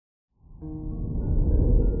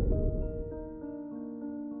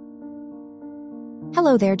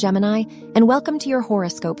Hello there, Gemini, and welcome to your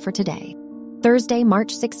horoscope for today, Thursday,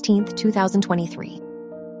 March 16th, 2023.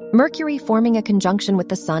 Mercury forming a conjunction with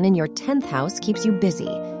the Sun in your 10th house keeps you busy.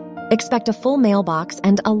 Expect a full mailbox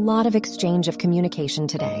and a lot of exchange of communication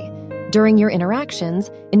today. During your interactions,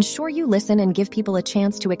 ensure you listen and give people a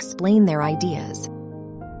chance to explain their ideas.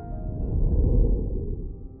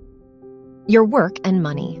 Your work and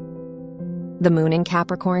money. The moon in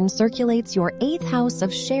Capricorn circulates your 8th house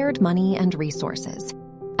of shared money and resources.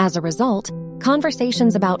 As a result,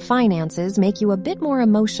 conversations about finances make you a bit more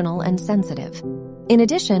emotional and sensitive. In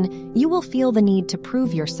addition, you will feel the need to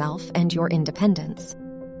prove yourself and your independence.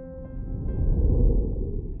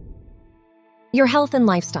 Your health and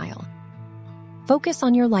lifestyle. Focus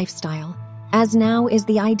on your lifestyle, as now is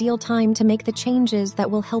the ideal time to make the changes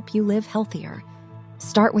that will help you live healthier.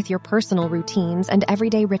 Start with your personal routines and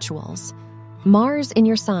everyday rituals. Mars in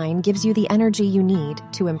your sign gives you the energy you need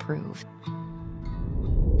to improve.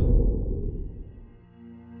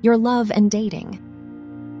 Your love and dating.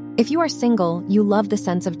 If you are single, you love the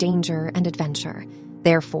sense of danger and adventure.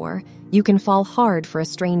 Therefore, you can fall hard for a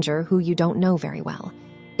stranger who you don't know very well.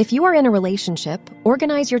 If you are in a relationship,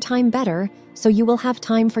 organize your time better so you will have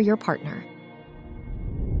time for your partner.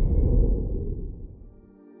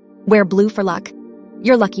 Wear blue for luck.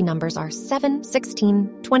 Your lucky numbers are 7,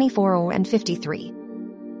 16, 24, and 53.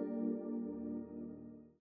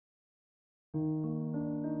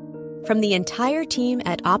 From the entire team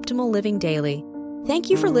at Optimal Living Daily, thank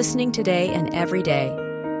you for listening today and every day.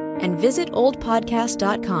 And visit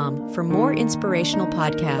oldpodcast.com for more inspirational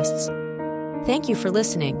podcasts. Thank you for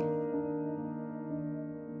listening.